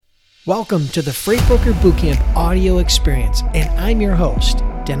Welcome to the Freight Broker Bootcamp audio experience, and I'm your host,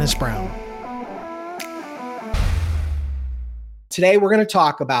 Dennis Brown. Today, we're going to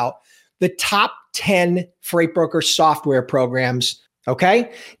talk about the top 10 freight broker software programs,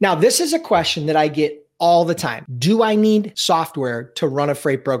 okay? Now, this is a question that I get all the time. Do I need software to run a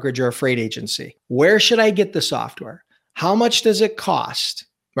freight brokerage or a freight agency? Where should I get the software? How much does it cost?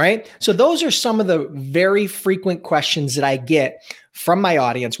 Right? So those are some of the very frequent questions that I get from my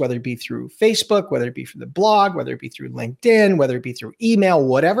audience, whether it be through Facebook, whether it be through the blog, whether it be through LinkedIn, whether it be through email,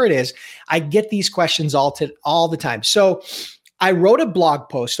 whatever it is. I get these questions all the time. So I wrote a blog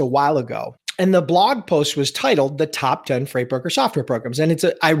post a while ago, and the blog post was titled "The Top 10 Freight Broker Software Programs." And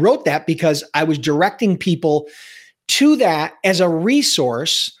I wrote that because I was directing people to that as a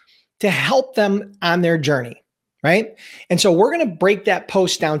resource to help them on their journey. Right? And so we're going to break that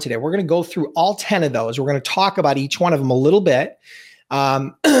post down today. We're going to go through all 10 of those. We're going to talk about each one of them a little bit.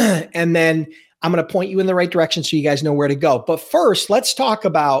 And then I'm going to point you in the right direction so you guys know where to go. But first, let's talk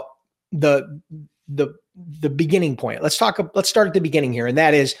about the beginning point. Let's start at the beginning here. And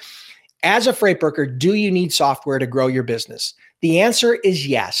that is, as a freight broker, do you need software to grow your business? The answer is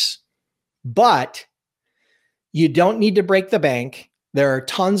yes, but you don't need to break the bank. There are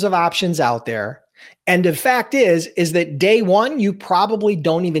tons of options out there. And the fact is that day one, you probably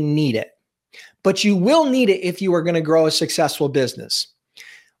don't even need it, but you will need it if you are going to grow a successful business.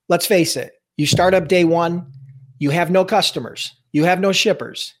 Let's face it. You start up day one, you have no customers, you have no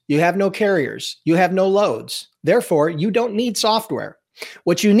shippers, you have no carriers, you have no loads. Therefore, you don't need software.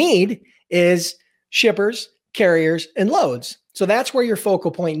 What you need is shippers, carriers, and loads. So that's where your focal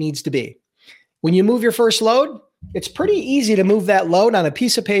point needs to be. When you move your first load, it's pretty easy to move that load on a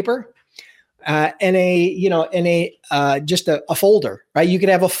piece of paper. Just a folder, right? You could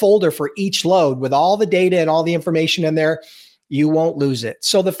have a folder for each load with all the data and all the information in there. You won't lose it.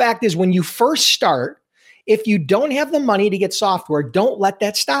 So the fact is, when you first start, if you don't have the money to get software, don't let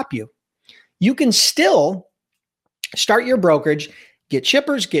that stop you. You can still start your brokerage, get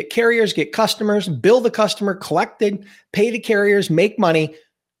shippers, get carriers, get customers, bill the customer, collected, pay the carriers, make money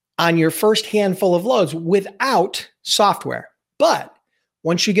on your first handful of loads without software. But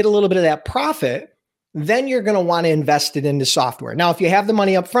once you get a little bit of that profit, then you're going to want to invest it into software. Now, if you have the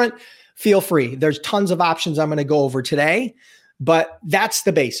money up front, feel free. There's tons of options I'm going to go over today, but that's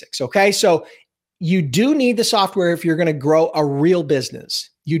the basics. Okay. So you do need the software if you're going to grow a real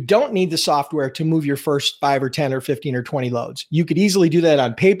business. You don't need the software to move your first 5 or 10 or 15 or 20 loads. You could easily do that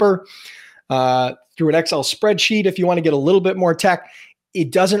on paper, through an Excel spreadsheet. If you want to get a little bit more tech,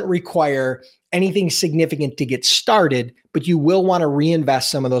 it doesn't require anything significant to get started, but you will want to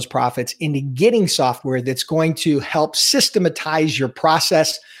reinvest some of those profits into getting software that's going to help systematize your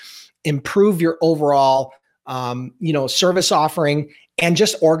process, improve your overall, service offering, and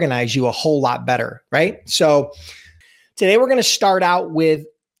just organize you a whole lot better, right? So today we're going to start out with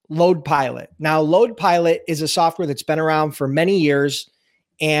LoadPilot. Now, LoadPilot is a software that's been around for many years,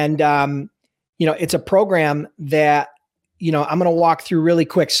 and it's a program that I'm going to walk through really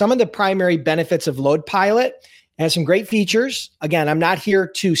quick. Some of the primary benefits of LoadPilot. It has some great features. Again, I'm not here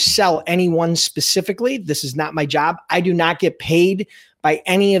to sell anyone specifically. This is not my job. I do not get paid by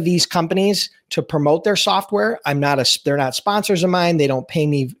any of these companies to promote their software. They're not sponsors of mine. They don't pay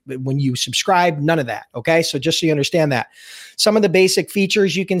me when you subscribe, none of that. Okay. So just so you understand that. Some of the basic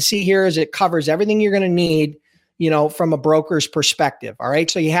features you can see here is it covers everything you're going to need, from a broker's perspective. All right.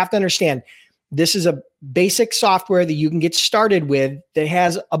 So you have to understand, this is a basic software that you can get started with that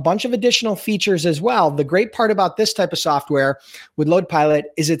has a bunch of additional features as well. The great part about this type of software with LoadPilot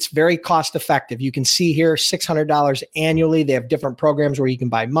is it's very cost effective. You can see here $600 annually. They have different programs where you can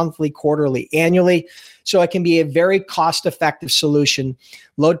buy monthly, quarterly, annually. So it can be a very cost effective solution.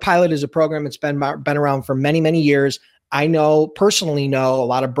 LoadPilot is a program that's been around for many, many years. I personally know a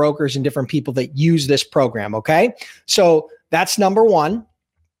lot of brokers and different people that use this program. Okay. So that's number one.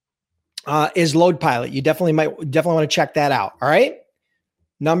 Is LoadPilot. You definitely want to check that out. All right.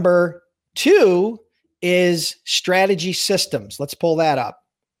 Number two is Strategy Systems. Let's pull that up.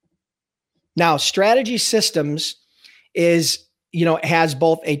 Now, Strategy Systems has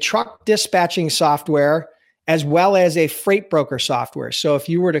both a truck dispatching software as well as a freight broker software. So if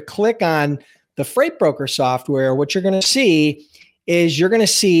you were to click on the freight broker software, what you're going to see is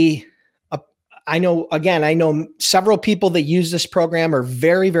I know several people that use this program are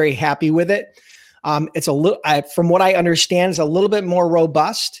very, very happy with it. It's from what I understand, it's a little bit more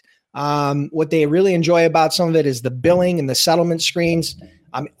robust. What they really enjoy about some of it is the billing and the settlement screens.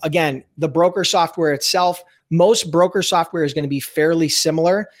 Again, the broker software itself, most broker software is going to be fairly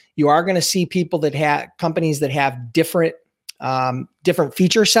similar. You are going to see people that have companies that have different different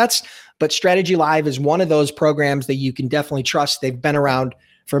feature sets, but Strategy Live is one of those programs that you can definitely trust. They've been around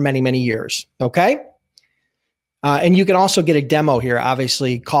for many, many years. Okay. And you can also get a demo here.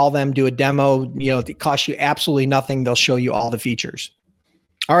 Obviously, call them, do a demo. It costs you absolutely nothing. They'll show you all the features.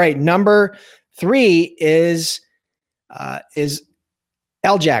 All right. Number 3 is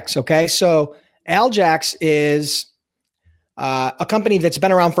Aljax. Okay. So Aljax is a company that's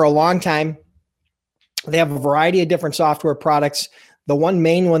been around for a long time. They have a variety of different software products. The one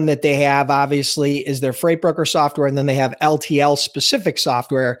main one that they have, obviously, is their freight broker software, and then they have LTL specific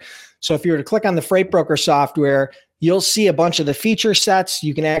software. So if you were to click on the freight broker software, you'll see a bunch of the feature sets.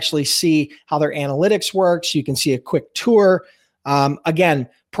 You can actually see how their analytics works. You can see a quick tour. Again,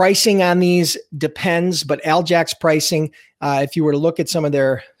 pricing on these depends, but Aljax pricing, if you were to look at some of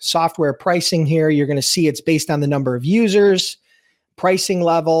their software pricing here, you're going to see it's based on the number of users, pricing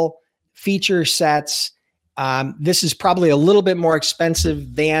level, feature sets. This is probably a little bit more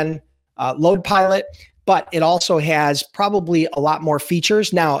expensive than LoadPilot, but it also has probably a lot more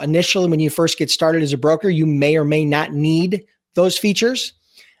features. Now, initially, when you first get started as a broker, you may or may not need those features.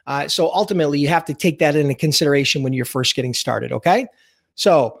 So ultimately, you have to take that into consideration when you're first getting started, okay?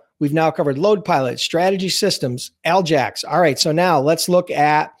 So we've now covered LoadPilot, Strategy Systems, Aljax. All right, so now let's look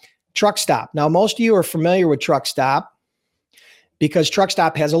at TruckStop. Now, most of you are familiar with TruckStop because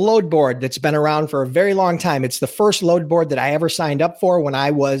TruckStop has a load board that's been around for a very long time. It's the first load board that I ever signed up for when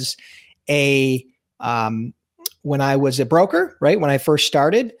I was a broker, right? When I first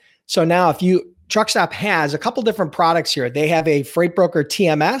started. So now TruckStop has a couple different products here. They have a Freight Broker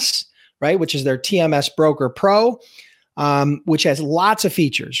TMS, right? Which is their TMS Broker Pro, which has lots of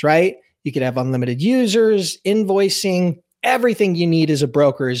features, right? You could have unlimited users, invoicing, everything you need as a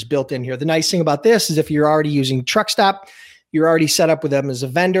broker is built in here. The nice thing about this is if you're already using TruckStop, you're already set up with them as a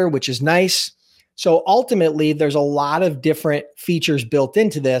vendor, which is nice. So ultimately, there's a lot of different features built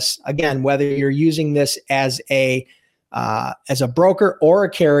into this. Again, whether you're using this as a broker or a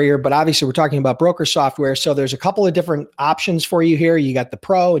carrier, but obviously we're talking about broker software. So there's a couple of different options for you here. You got the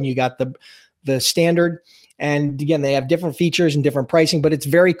Pro and you got the standard. And again, they have different features and different pricing, but it's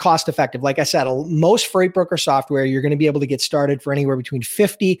very cost effective. Like I said, most freight broker software, you're going to be able to get started for anywhere between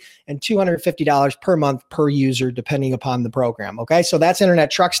 $50 and $250 per month per user, depending upon the program. Okay. So that's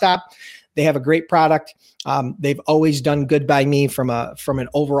Internet TruckStop. They have a great product. They've always done good by me from an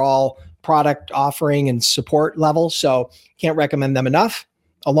overall product offering and support level. So can't recommend them enough,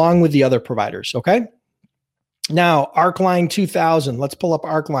 along with the other providers. Okay. Now, Arcline 2000. Let's pull up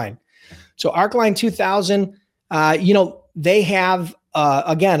Arcline. So Arcline 2000, they have,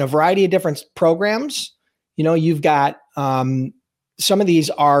 again, a variety of different programs. You've got some of these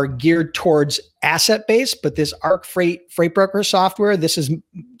are geared towards asset-based, but this Arc Freight Broker software, this is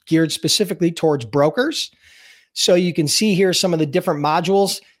geared specifically towards brokers. So you can see here some of the different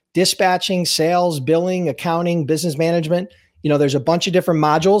modules: dispatching, sales, billing, accounting, business management. There's a bunch of different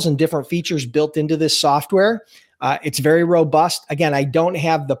modules and different features built into this software. It's very robust. Again, I don't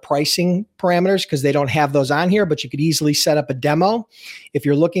have the pricing parameters because they don't have those on here, but you could easily set up a demo. If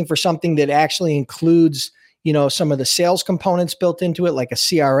you're looking for something that actually includes, some of the sales components built into it, like a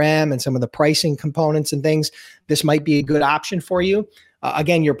CRM and some of the pricing components and things, this might be a good option for you.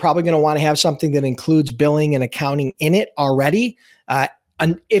 Again, you're probably going to want to have something that includes billing and accounting in it already.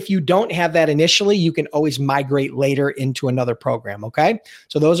 And if you don't have that initially, you can always migrate later into another program. Okay.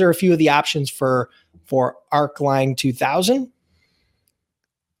 So those are a few of the options for Arcline 2000.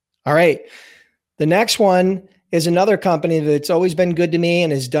 All right. The next one is another company that's always been good to me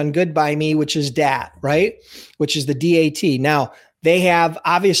and has done good by me, which is DAT, right? Which is the DAT. Now, they have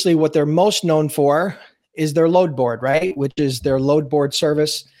obviously what they're most known for is their load board, right? Which is their load board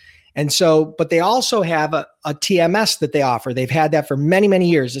service. And so, but they also have a TMS that they offer. They've had that for many, many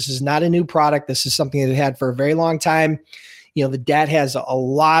years. This is not a new product. This is something they've had for a very long time. The DAT has a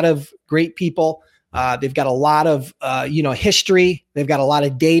lot of great people. They've got a lot of, history. They've got a lot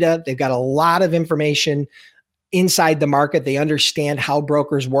of data. They've got a lot of information inside the market. They understand how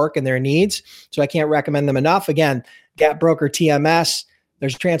brokers work and their needs. So I can't recommend them enough. Again, DAT Broker TMS.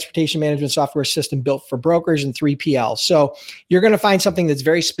 There's a transportation management software system built for brokers and 3PL. So you're going to find something that's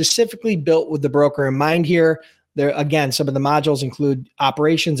very specifically built with the broker in mind here. There, again, some of the modules include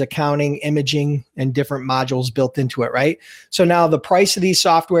operations, accounting, imaging, and different modules built into it, right? So now the price of these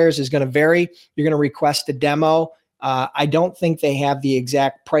softwares is going to vary. You're going to request a demo. I don't think they have the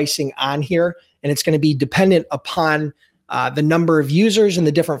exact pricing on here, and it's going to be dependent upon the number of users and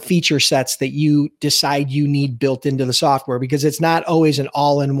the different feature sets that you decide you need built into the software, because it's not always an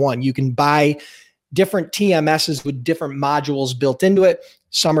all-in-one. You can buy different TMSs with different modules built into it.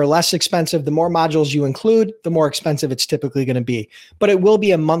 Some are less expensive. The more modules you include, the more expensive it's typically going to be. But it will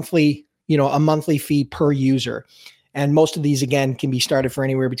be a monthly fee per user. And most of these, again, can be started for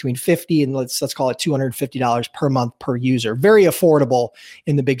anywhere between $50 and let's call it $250 per month per user. Very affordable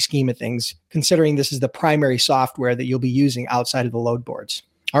in the big scheme of things, considering this is the primary software that you'll be using outside of the load boards.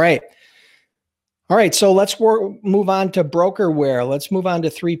 All right. So let's move on to brokerware. Let's move on to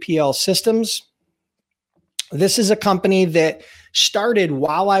 3PL Systems. This is a company that started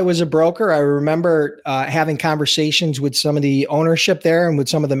while I was a broker. I remember having conversations with some of the ownership there and with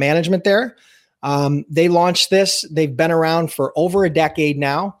some of the management there. They launched this. They've been around for over a decade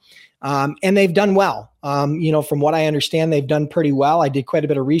now, and they've done well. From what I understand, they've done pretty well. I did quite a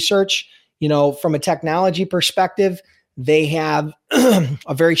bit of research. From a technology perspective, they have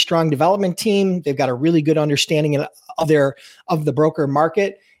a very strong development team. They've got a really good understanding of the broker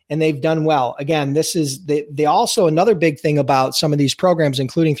market, and they've done well. Again, they also, another big thing about some of these programs,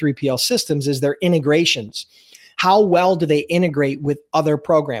 including 3PL Systems, is their integrations. How well do they integrate with other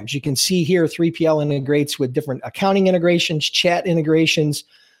programs? You can see here 3PL integrates with different accounting integrations, chat integrations,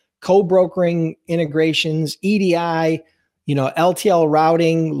 co-brokering integrations, EDI, LTL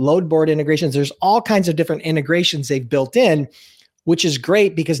routing, load board integrations. There's all kinds of different integrations they've built in, which is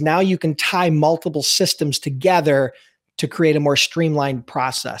great because now you can tie multiple systems together to create a more streamlined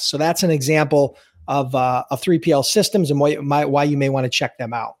process. So that's an example of 3PL Systems and why you may want to check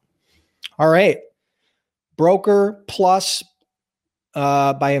them out. All right. Broker Plus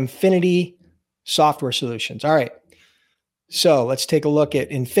by Infinity Software Solutions. All right. So let's take a look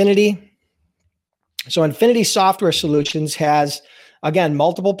at Infinity. So Infinity Software Solutions has, again,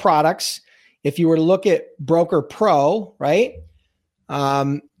 multiple products. If you were to look at Broker Pro, right?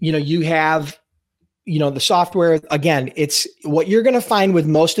 You have, the software, again, it's what you're going to find with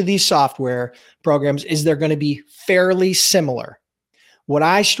most of these software programs is they're going to be fairly similar. What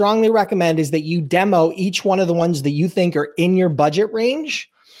I strongly recommend is that you demo each one of the ones that you think are in your budget range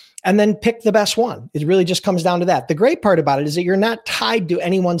and then pick the best one. It really just comes down to that. The great part about it is that you're not tied to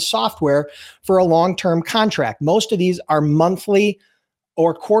anyone's software for a long-term contract. Most of these are monthly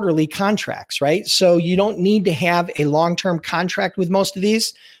or quarterly contracts, right? So you don't need to have a long-term contract with most of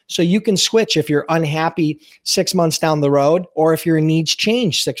these. So you can switch if you're unhappy 6 months down the road, or if your needs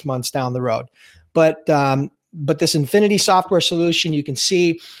change 6 months down the road. But this Infinity Software Solution, you can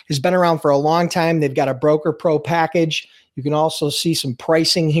see, has been around for a long time. They've got a Broker Pro package. You can also see some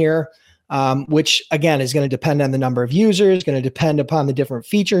pricing here, which, again, is going to depend on the number of users, going to depend upon the different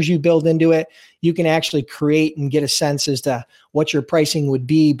features you build into it. You can actually create and get a sense as to what your pricing would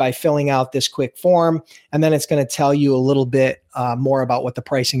be by filling out this quick form. And then it's going to tell you a little bit more about what the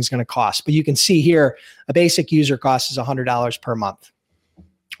pricing is going to cost. But you can see here, a basic user cost is $100 per month.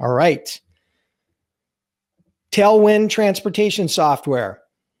 All right. Tailwind Transportation Software.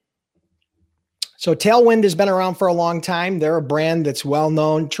 So Tailwind has been around for a long time. They're a brand that's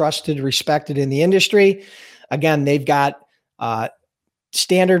well-known, trusted, respected in the industry. Again, they've got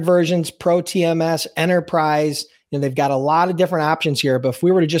standard versions, Pro TMS, Enterprise. They've got a lot of different options here. But if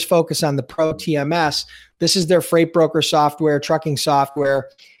we were to just focus on the Pro TMS, this is their freight broker software, trucking software.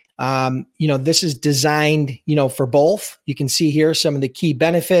 This is designed, for both. You can see here some of the key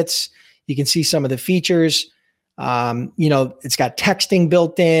benefits. You can see some of the features. It's got texting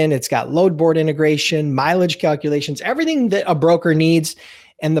built in, it's got load board integration, mileage calculations, everything that a broker needs.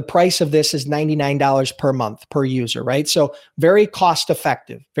 And the price of this is $99 per month per user, right? So very cost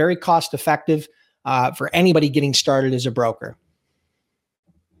effective for anybody getting started as a broker.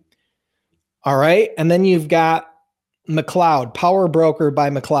 All right. And then you've got McLeod, Power Broker by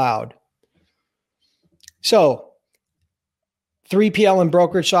McLeod. So 3PL and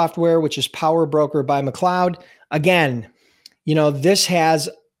brokerage software, which is Power Broker by McLeod. Again, this has,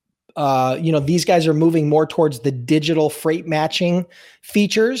 these guys are moving more towards the digital freight matching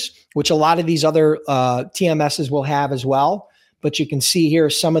features, which a lot of these other TMSs will have as well. But you can see here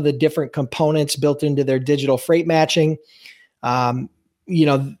some of the different components built into their digital freight matching.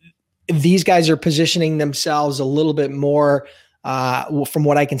 These guys are positioning themselves a little bit more from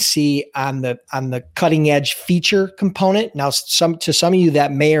what I can see on the cutting edge feature component. Now, to some of you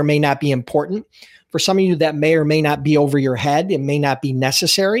that may or may not be important. For some of you that may or may not be over your head, it may not be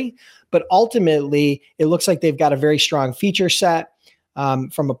necessary, but ultimately it looks like they've got a very strong feature set.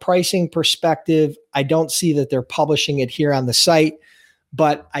 From a pricing perspective, I don't see that they're publishing it here on the site,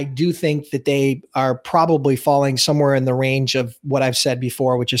 but I do think that they are probably falling somewhere in the range of what I've said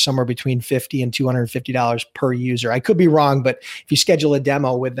before, which is somewhere between $50 and $250 per user. I could be wrong, but if you schedule a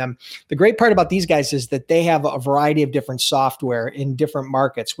demo with them, the great part about these guys is that they have a variety of different software in different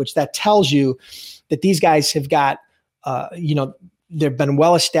markets, which that tells you that these guys have got, They've been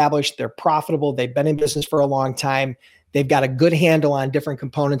well established. They're profitable. They've been in business for a long time. They've got a good handle on different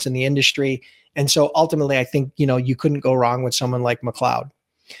components in the industry. And so ultimately, I think, you couldn't go wrong with someone like McLeod.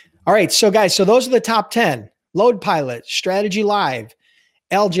 All right. So guys, those are the top 10: Load Pilot, Strategy Live,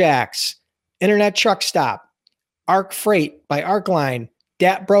 LJAX, Internet Truck Stop, Arc Freight by Arcline,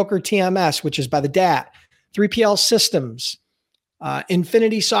 DAT Broker TMS, which is by the DAT, 3PL Systems,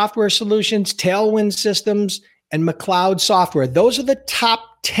 Infinity Software Solutions, Tailwind Systems, and McLeod Software. Those are the top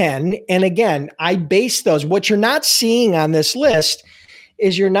 10. And again, I base those. What you're not seeing on this list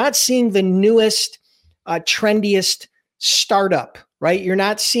is you're not seeing the newest, trendiest startup, right? You're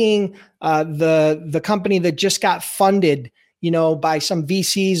not seeing the company that just got funded, by some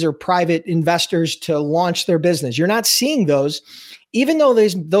VCs or private investors to launch their business. You're not seeing those, even though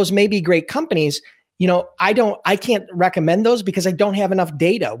those may be great companies. I can't recommend those because I don't have enough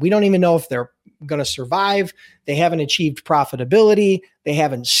data. We don't even know if they're going to survive. They haven't achieved profitability. They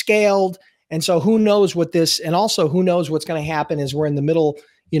haven't scaled. And so who knows and also who knows what's going to happen as we're in the middle,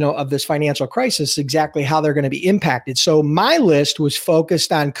 of this financial crisis, exactly how they're going to be impacted. So my list was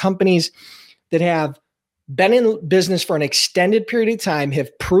focused on companies that have been in business for an extended period of time,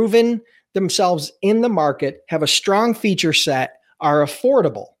 have proven themselves in the market, have a strong feature set, are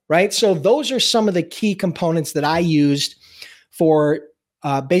affordable, right? So those are some of the key components that I used for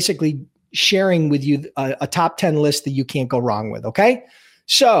basically sharing with you a top 10 list that you can't go wrong with, okay?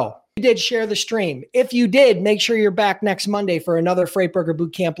 So you did share the stream. If you did, make sure you're back next Monday for another Freight Broker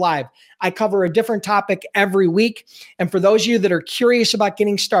Bootcamp Live. I cover a different topic every week. And for those of you that are curious about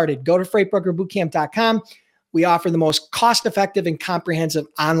getting started, go to freightbrokerbootcamp.com. We offer the most cost-effective and comprehensive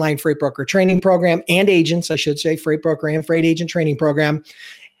online freight broker training program and agents, I should say, freight broker and freight agent training program.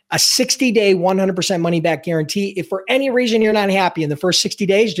 A 60-day, 100% money-back guarantee. If for any reason you're not happy in the first 60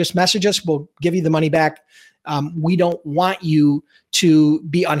 days, just message us. We'll give you the money back. We don't want you to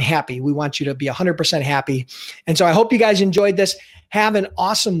be unhappy. We want you to be 100% happy. And so I hope you guys enjoyed this. Have an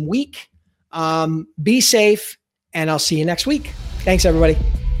awesome week. Be safe, and I'll see you next week. Thanks, everybody.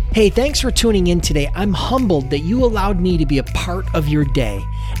 Hey, thanks for tuning in today. I'm humbled that you allowed me to be a part of your day.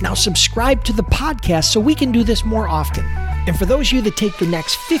 Now subscribe to the podcast so we can do this more often. And for those of you that take the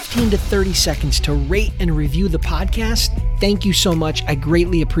next 15 to 30 seconds to rate and review the podcast, thank you so much. I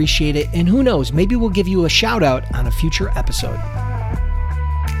greatly appreciate it. And who knows, maybe we'll give you a shout out on a future episode.